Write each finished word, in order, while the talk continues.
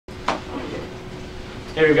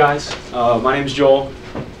Hey guys, my name is Joel.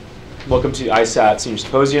 Welcome to ISAT Senior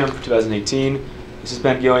Symposium for 2018. This is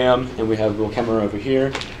Ben Gilliam, and we have Will Kemmerer over here.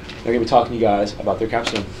 They're going to be talking to you guys about their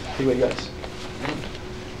capstone. Hey, what guys?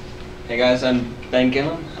 Hey guys, I'm Ben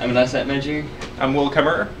Gilliam. I'm an ISAT major. I'm Will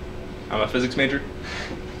Kemmerer. I'm a physics major.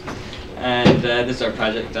 And this is our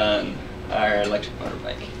project on our electric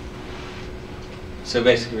motorbike. So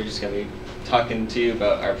basically we're just going to be talking to you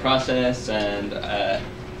about our process and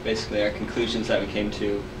basically our conclusions that we came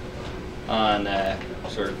to on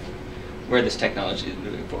sort of where this technology is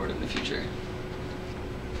moving forward in the future.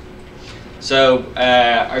 So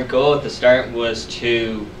our goal at the start was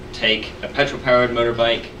to take a petrol-powered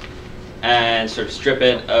motorbike and sort of strip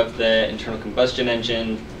it of the internal combustion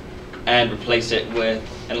engine and replace it with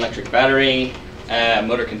an electric battery, a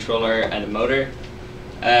motor controller, and a motor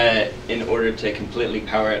in order to completely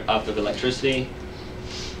power it off of electricity.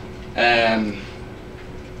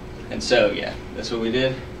 And so, yeah, that's what we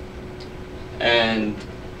did. And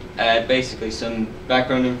basically some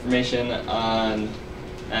background information on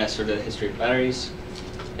sort of the history of batteries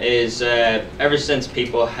is ever since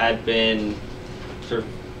people had been sort of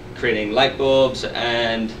creating light bulbs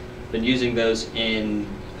and been using those in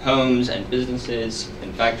homes and businesses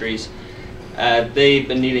and factories, they've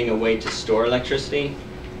been needing a way to store electricity.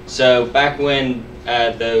 So back when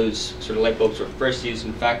those sort of light bulbs were first used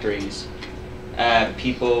in factories,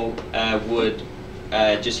 people would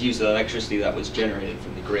just use the electricity that was generated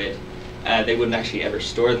from the grid. They wouldn't actually ever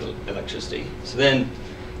store the electricity. So then,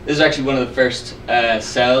 this is actually one of the first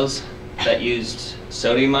cells that used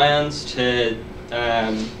sodium ions to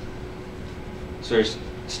sort of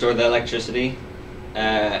store the electricity.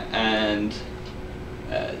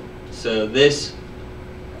 So this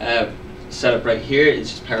setup right here is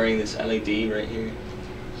just powering this LED right here.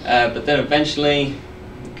 But then eventually,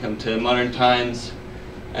 come to modern times,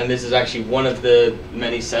 and this is actually one of the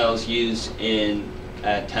many cells used in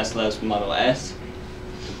Tesla's Model S,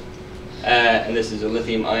 and this is a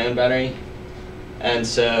lithium-ion battery. And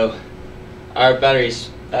so our battery's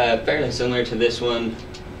fairly similar to this one,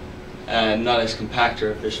 not as compact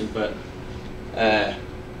or efficient, but yeah.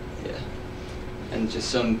 And just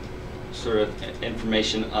some sort of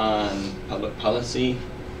information on public policy.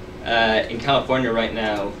 In California right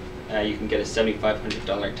now, you can get a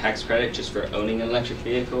 $7,500 tax credit just for owning an electric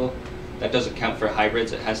vehicle. That doesn't count for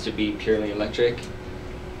hybrids, it has to be purely electric.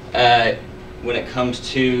 When it comes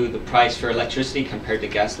to the price for electricity compared to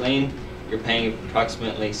gasoline, you're paying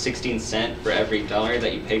approximately 16 cents for every dollar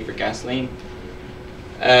that you pay for gasoline.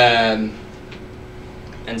 And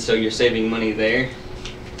so you're saving money there.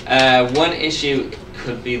 One issue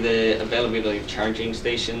could be the availability of charging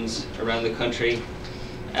stations around the country.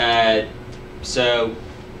 So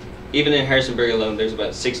even in Harrisonburg alone, there's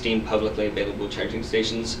about 16 publicly available charging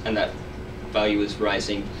stations, and that value is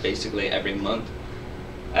rising basically every month.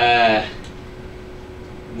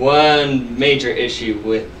 One major issue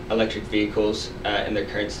with electric vehicles in their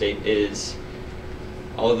current state is,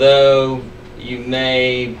 although you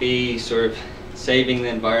may be sort of saving the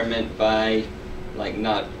environment by like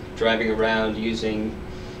not driving around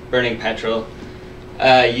burning petrol,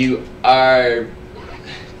 you are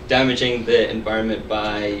damaging the environment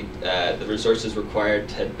by the resources required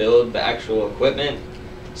to build the actual equipment.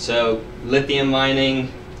 So lithium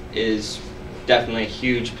mining is definitely a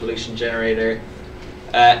huge pollution generator,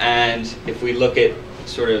 and if we look at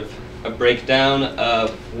sort of a breakdown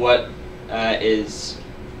of what is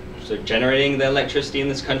sort of generating the electricity in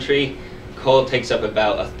this country, coal takes up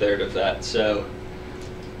about a third of that. So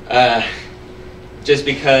just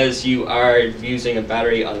because you are using a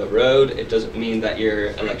battery on the road, it doesn't mean that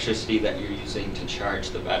your electricity that you're using to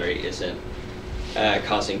charge the battery isn't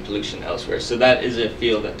causing pollution elsewhere. So that is a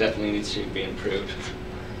field that definitely needs to be improved.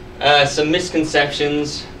 Some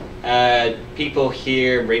misconceptions. People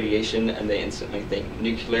hear radiation and they instantly think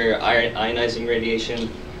nuclear ionizing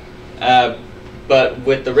radiation. But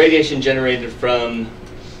with the radiation generated from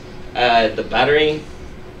the battery,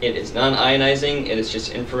 it is non-ionizing, it is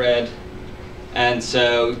just infrared. And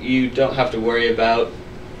so you don't have to worry about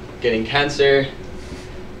getting cancer.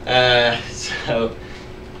 So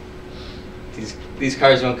these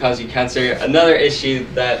cars won't cause you cancer. Another issue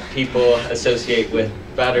that people associate with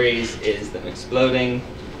batteries is them exploding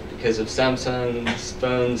because of Samsung's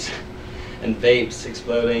phones and vapes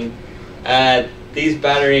exploding. These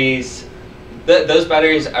batteries, those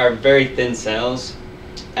batteries are very thin cells,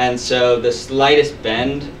 and so the slightest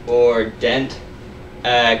bend or dent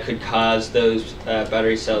could cause those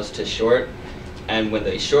battery cells to short, and when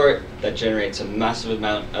they short, that generates a massive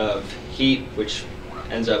amount of heat, which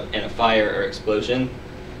ends up in a fire or explosion.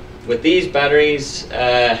 With these batteries,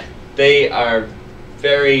 they are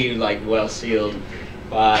very well sealed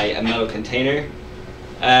by a metal container.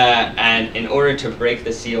 And in order to break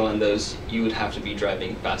the seal on those, you would have to be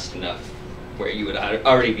driving fast enough where you would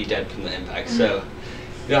already be dead from the impact. So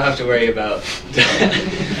you don't have to worry about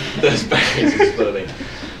those batteries exploding.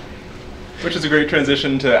 Which is a great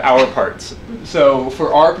transition to our parts. So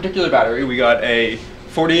for our particular battery, we got a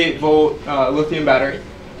 48 volt lithium battery.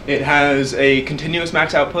 It has a continuous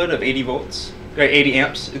max output of 80 volts, 80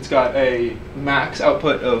 amps. It's got a max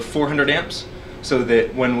output of 400 amps. So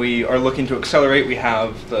that when we are looking to accelerate, we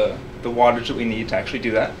have the wattage that we need to actually do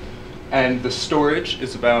that. And the storage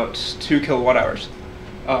is about 2 kilowatt hours.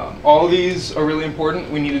 All of these are really important.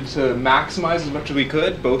 We needed to maximize as much as we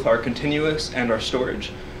could, both our continuous and our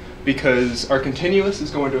storage, because our continuous is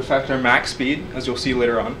going to affect our max speed, as you'll see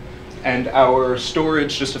later on, and our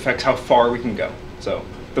storage just affects how far we can go. So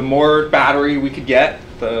the more battery we could get,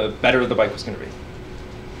 the better the bike was going to be.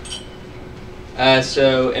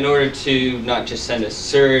 So in order to not just send a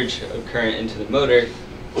surge of current into the motor,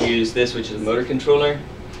 we use this, which is a motor controller.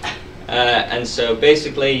 And so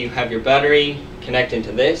basically you have your battery connect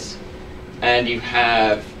into this, and you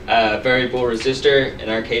have a variable resistor. In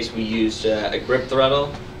our case, we used a grip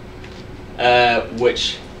throttle,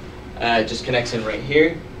 which just connects in right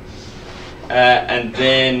here. And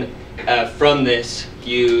then from this,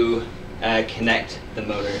 you connect the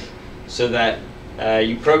motor so that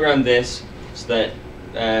you program this so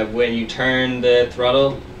that when you turn the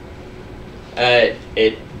throttle,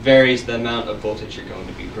 it varies the amount of voltage you're going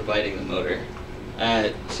to be providing the motor,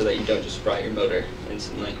 so that you don't just fry your motor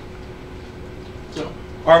instantly. So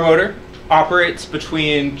our motor operates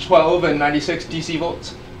between 12 and 96 DC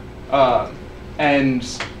volts, and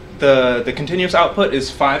the continuous output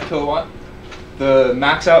is 5 kilowatt. The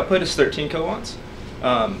max output is 13 kilowatts.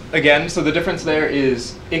 Again, so the difference there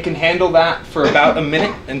is it can handle that for about a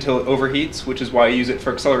minute until it overheats, which is why I use it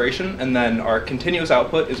for acceleration, and then our continuous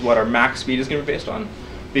output is what our max speed is going to be based on,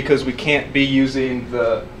 because we can't be using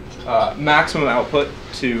the maximum output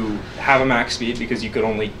to have a max speed, because you could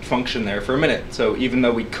only function there for a minute. So even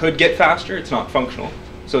though we could get faster, it's not functional.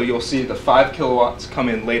 So you'll see the 5 kilowatts come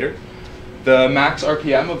in later. The max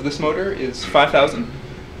RPM of this motor is 5,000.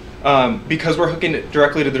 Because we're hooking it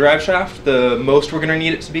directly to the drive shaft, the most we're going to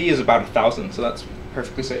need it to be is about 1,000, so that's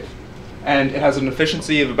perfectly safe. And it has an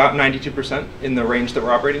efficiency of about 92% in the range that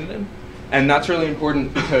we're operating in. And that's really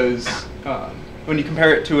important because when you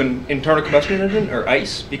compare it to an internal combustion engine, or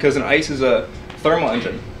ICE, because an ICE is a thermal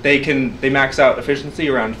engine, they max out efficiency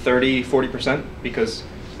around 30–40% because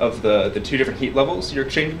of the two different heat levels you're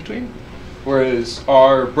exchanging between. Whereas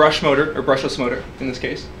our brush motor, or brushless motor in this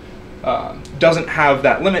case, doesn't have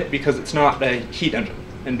that limit because it's not a heat engine.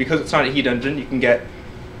 And because it's not a heat engine, you can get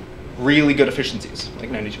really good efficiencies, like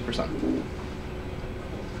 92%.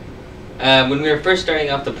 When we were first starting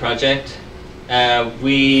off the project,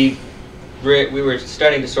 we were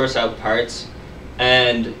starting to source out parts,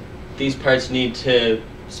 and these parts need to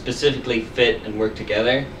specifically fit and work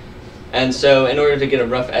together. And so in order to get a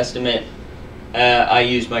rough estimate, I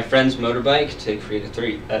used my friend's motorbike to create a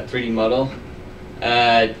 3D model,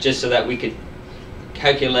 just so that we could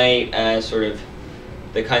calculate sort of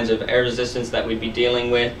the kinds of air resistance that we'd be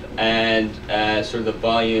dealing with, and sort of the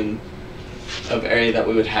volume of area that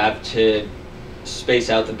we would have to space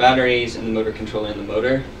out the batteries and the motor controller and the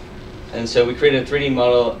motor. And so we created a 3D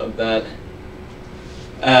model of that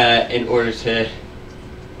in order to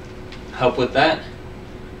help with that.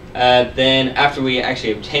 Then after we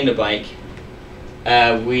actually obtained a bike,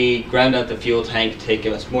 we ground out the fuel tank to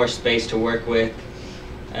give us more space to work with,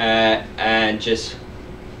 and just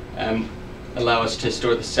allow us to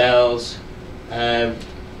store the cells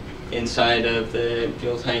inside of the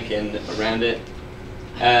fuel tank and around it.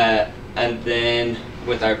 And then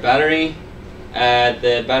with our battery,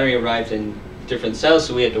 the battery arrived in different cells,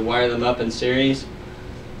 so we had to wire them up in series,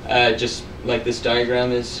 just like this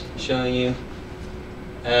diagram is showing you.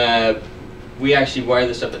 We actually wired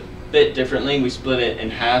this up a bit differently. We split it in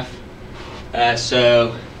half.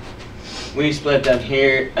 So we split it down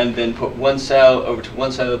here and then put one cell over to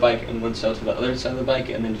one side of the bike and one cell to the other side of the bike,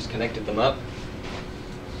 and then just connected them up.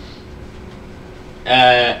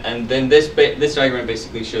 And then this diagram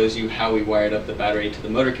basically shows you how we wired up the battery to the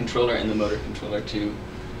motor controller and the motor controller to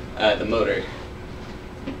the motor.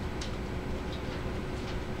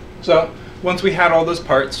 So once we had all those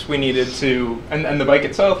parts, we needed to, and the bike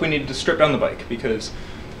itself, we needed to strip down the bike, because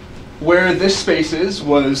where this space is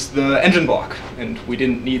was the engine block, and we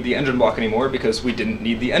didn't need the engine block anymore because we didn't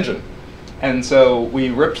need the engine. And so we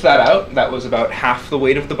ripped that out. That was about half the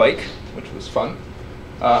weight of the bike, which was fun.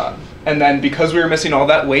 And then because we were missing all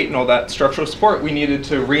that weight and all that structural support, we needed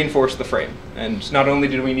to reinforce the frame. And not only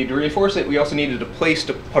did we need to reinforce it, we also needed a place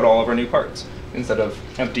to put all of our new parts instead of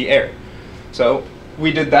empty air. So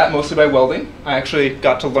we did that mostly by welding. I actually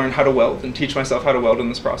got to learn how to weld and teach myself how to weld in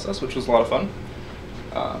this process, which was a lot of fun.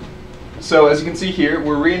 So as you can see here,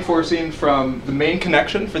 we're reinforcing from the main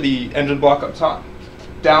connection for the engine block up top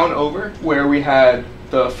down over where we had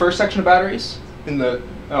the first section of batteries in the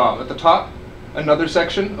at the top, another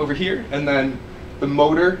section over here, and then the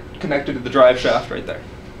motor connected to the drive shaft right there.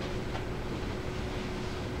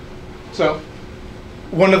 So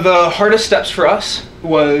one of the hardest steps for us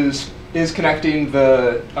is connecting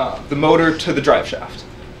the motor to the drive shaft.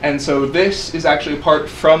 And so this is actually apart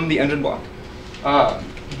from the engine block.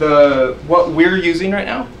 What we're using right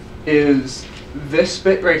now is this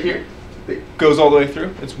bit right here that goes all the way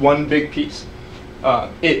through. It's one big piece.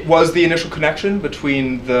 It was the initial connection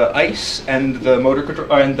between the ICE and the motor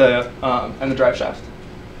control and the drive shaft.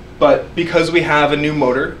 But because we have a new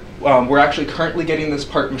motor, we're actually currently getting this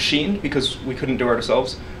part machined because we couldn't do it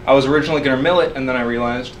ourselves. I was originally going to mill it, and then I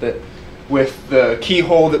realized that with the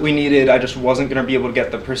keyhole that we needed, I just wasn't going to be able to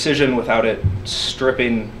get the precision without it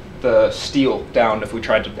stripping the steel down if we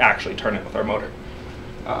tried to actually turn it with our motor.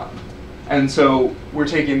 And so we're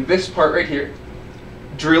taking this part right here,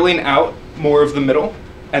 drilling out more of the middle,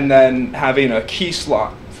 and then having a key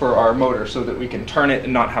slot for our motor so that we can turn it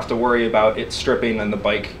and not have to worry about it stripping and the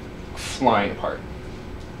bike flying apart.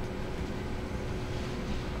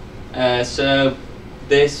 So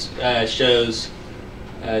this shows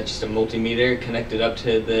just a multimeter connected up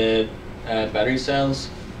to the battery cells.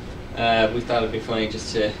 We thought it'd be funny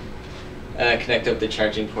just to connect up the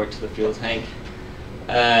charging port to the fuel tank.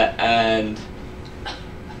 And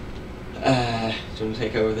do you want to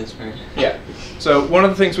take over this part? Yeah. So one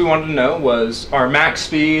of the things we wanted to know was our max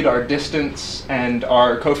speed, our distance, and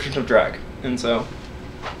our coefficient of drag. And so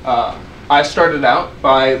I started out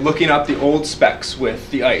by looking up the old specs with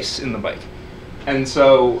the ICE in the bike. And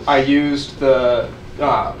so I used the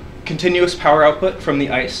continuous power output from the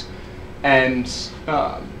ICE, and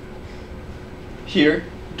here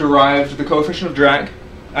derived the coefficient of drag.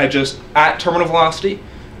 I just, at terminal velocity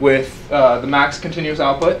with the max continuous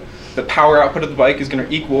output, the power output of the bike is going to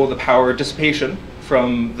equal the power dissipation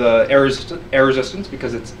from the air resistance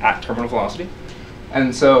because it's at terminal velocity.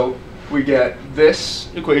 And so we get this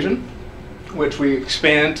equation, which we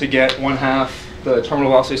expand to get 1/2 the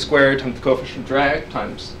terminal velocity squared times the coefficient of drag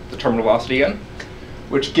times the terminal velocity again,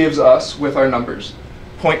 which gives us, with our numbers,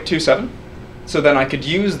 0.27. So then I could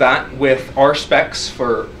use that with our specs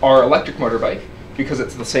for our electric motorbike because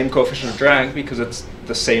it's the same coefficient of drag because it's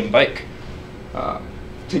the same bike.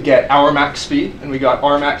 To get our max speed, and we got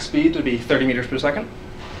our max speed to be 30 meters per second,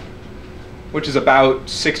 which is about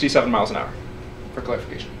 67 miles an hour, for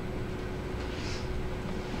clarification.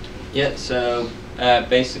 Yeah, so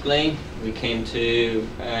basically we came to,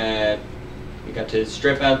 we got to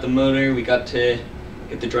strip out the motor, we got to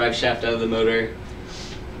get the drive shaft out of the motor,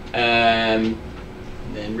 then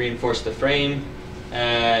reinforce the frame,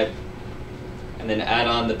 and then add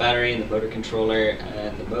on the battery and the motor controller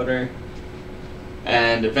and the motor,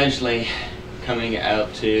 and eventually coming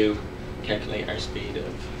out to calculate our speed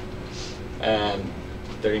of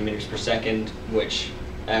 30 meters per second, which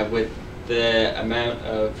with the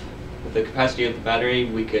capacity of the battery,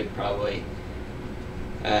 we could probably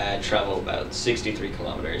travel about 63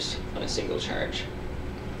 kilometers on a single charge.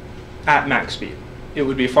 At max speed. It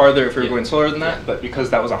would be farther if we were going slower than that, but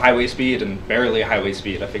because that was a highway speed and barely a highway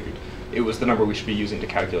speed, I figured it was the number we should be using to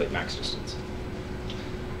calculate max distance.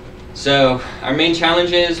 So our main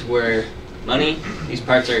challenges were money. These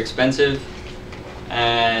parts are expensive,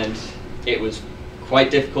 and it was quite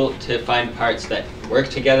difficult to find parts that work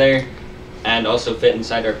together and also fit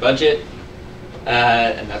inside our budget.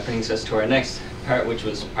 And that brings us to our next part, which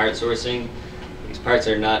was part sourcing. These parts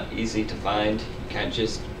are not easy to find. You can't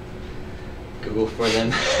just Google for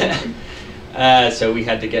them. So we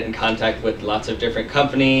had to get in contact with lots of different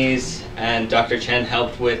companies, and Dr. Chen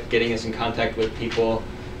helped with getting us in contact with people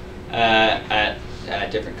at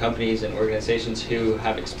different companies and organizations who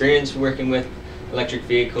have experience working with electric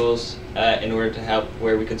vehicles in order to help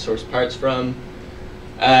where we could source parts from.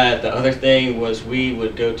 The other thing was we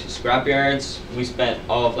would go to scrapyards. We spent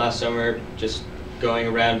all of last summer just going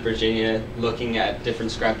around Virginia looking at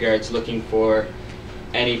different scrapyards, looking for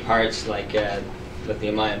any parts like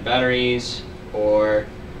lithium-ion batteries or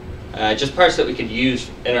just parts that we could use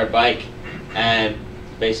in our bike, and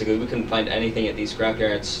basically we couldn't find anything at these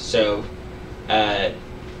scrapyards, so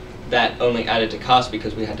that only added to cost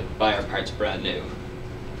because we had to buy our parts brand new.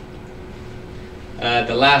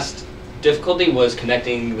 The last difficulty was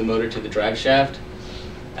connecting the motor to the drive shaft.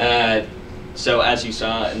 So as you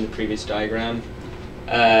saw in the previous diagram,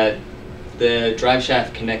 the drive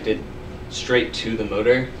shaft connected straight to the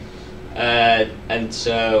motor, and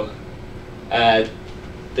so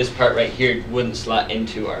this part right here wouldn't slot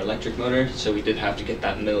into our electric motor, so we did have to get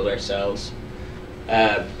that milled ourselves.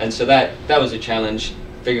 And so that was a challenge,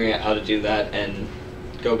 figuring out how to do that and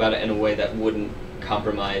go about it in a way that wouldn't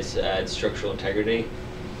compromise its structural integrity.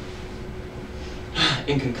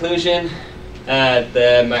 In conclusion,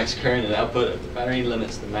 the max current and output of the battery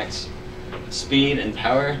limits the max speed and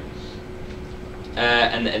power,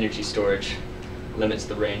 and the energy storage limits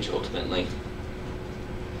the range ultimately.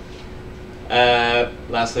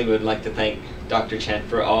 Lastly, we would like to thank Dr. Chen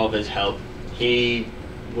for all of his help. He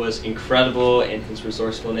was incredible in his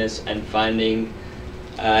resourcefulness and finding,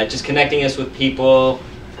 just connecting us with people,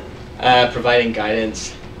 providing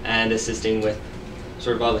guidance, and assisting with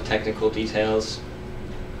sort of all the technical details.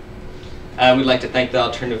 We'd like to thank the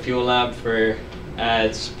Alternative Fuel Lab for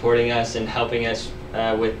supporting us and helping us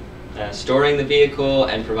with storing the vehicle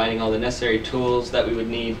and providing all the necessary tools that we would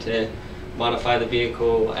need to modify the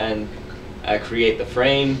vehicle and create the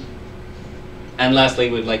frame. And lastly,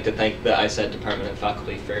 we'd like to thank the ISAT department and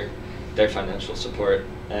faculty for their financial support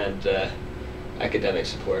and academic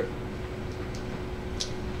support.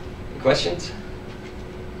 Questions?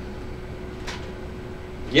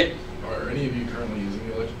 Yep. Are any of you currently using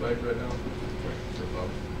the electric bike right now?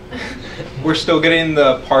 We're still getting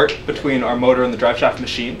the part between our motor and the drive shaft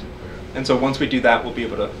machined. Okay. And so once we do that, we'll be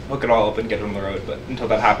able to hook it all up and get it on the road. But until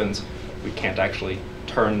that happens, we can't actually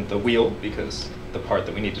turn the wheel because the part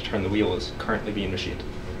that we need to turn the wheel is currently being machined.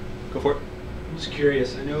 Go for it. I'm just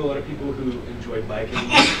curious. I know a lot of people who enjoy biking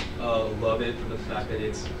love it for the fact that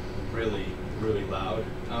it's really, really loud,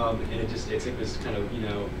 and it's like this kind of, you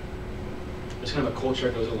know, there's kind of a culture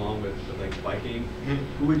that goes along with like biking.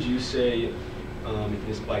 Who would you say, if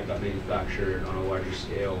this bike got manufactured on a larger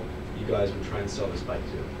scale, you guys would try and sell this bike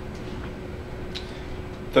to?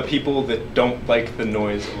 The people that don't like the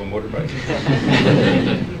noise of a motorbike.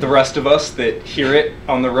 The rest of us that hear it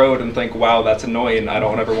on the road and think, wow, that's annoying, I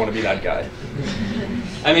don't ever want to be that guy.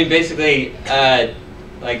 I mean, basically,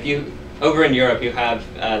 like over in Europe, you have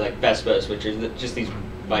like Vespas, which are just these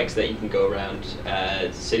bikes that you can go around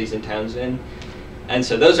cities and towns in. And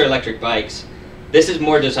so those are electric bikes. This is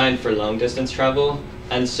more designed for long distance travel.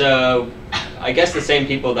 And so I guess the same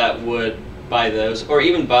people that would buy those, or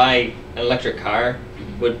even buy an electric car,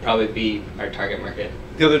 would probably be our target market.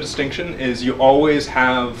 The other distinction is you always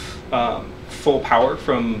have full power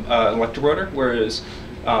from an electric motor, whereas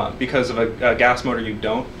because of a gas motor you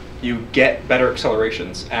don't. You get better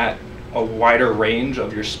accelerations at a wider range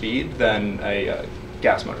of your speed than a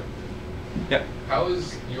gas motor. Yeah. How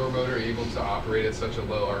is your motor able to operate at such a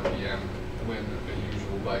low RPM when a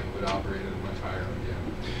usual bike would operate at a much higher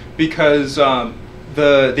RPM? Because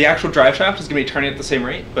the actual drive shaft is going to be turning at the same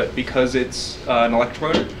rate, but because it's an electric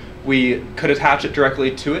motor, we could attach it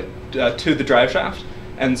directly to it, to the drive shaft.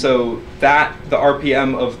 And so that the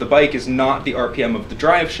RPM of the bike is not the RPM of the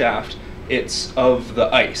drive shaft, it's of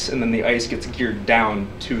the ice, and then the ice gets geared down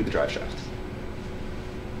to the drive shaft.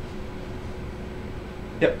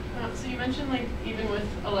 Yep. So you mentioned, like, even with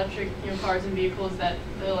electric, cars and vehicles, that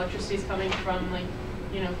the electricity is coming from, like,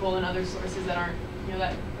 coal and other sources that aren't,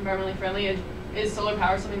 that environmentally friendly. Is solar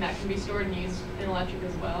power something that can be stored and used in electric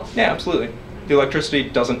as well? Yeah, absolutely. The electricity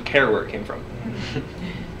doesn't care where it came from.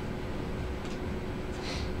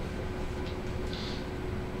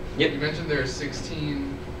 Yep. You mentioned there are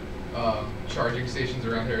 16 charging stations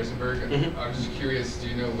around Harrisonburg. Mm-hmm. I'm just curious, do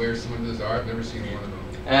you know where some of those are? I've never seen one of them.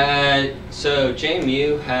 So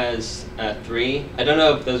JMU has 3. I don't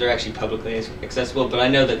know if those are actually publicly accessible, but I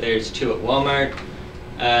know that there's 2 at Walmart.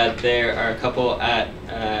 There are a couple at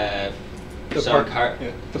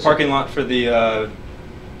the parking lot for the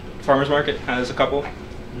farmer's market has a couple.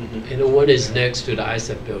 Mm-hmm. And the one is next to the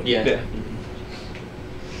ISAT building. Yeah. Yeah. Mm-hmm.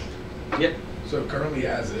 Yep. So currently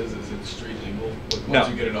as is it street legal? Like No. once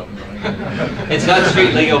you get it up and running? It's not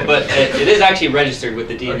street legal, but it is actually registered with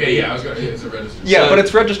the DMV. Okay, yeah, I was going to, is it registered? Yeah, So- but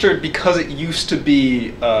it's registered because it used to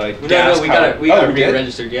be gas No, we got powered. it. We got it did?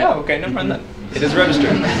 re-registered. Yeah. Oh, okay, never mind then. It is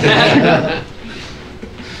registered.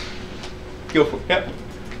 Go for it. Yep.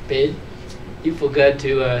 Ben, you forgot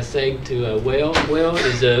to thank to Will. Will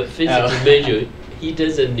is a physics major. He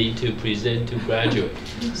doesn't need to present to graduate.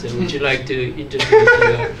 So would you like to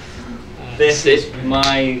introduce This is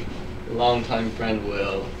my longtime friend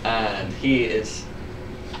Will, and he is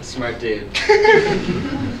a smart dude. I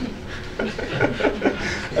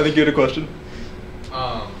think you had a question.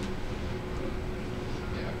 Yeah.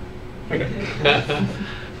 Okay.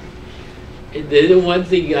 And then one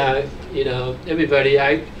thing, you know, everybody,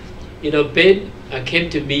 Ben came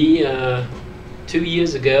to me 2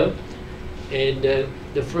 years ago, and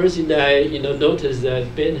the first thing that I, noticed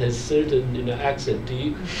that Ben has certain, accent. Do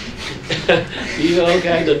you, do you all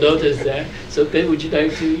kind of notice that? So Ben, would you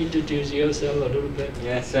like to introduce yourself a little bit?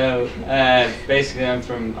 Yeah. So basically, I'm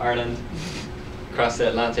from Ireland, across the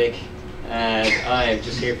Atlantic, and I'm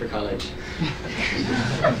just here for college.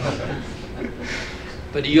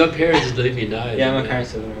 But your parents live in Ireland. Yeah, my right?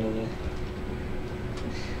 parents live in Ireland.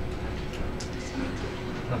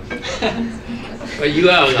 But you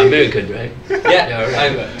are American, right? Yeah,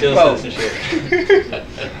 right. I'm dual Well. citizenship.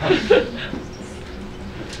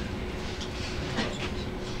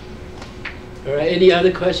 All right. Any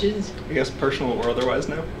other questions? I guess personal or otherwise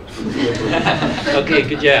now. Okay.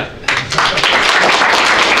 Good job.